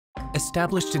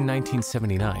Established in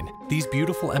 1979, these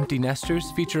beautiful empty nesters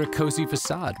feature a cozy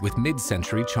facade with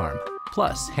mid-century charm,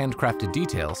 plus handcrafted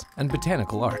details and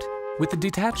botanical art. With a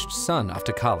detached son off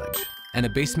to college and a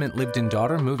basement lived-in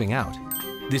daughter moving out,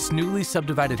 this newly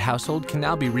subdivided household can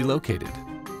now be relocated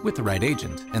with the right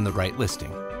agent and the right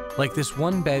listing. Like this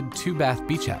one-bed, two-bath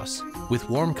beach house with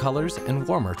warm colors and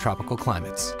warmer tropical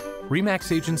climates.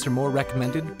 RE/MAX agents are more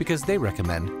recommended because they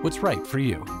recommend what's right for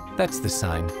you. That's the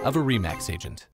sign of a RE/MAX agent.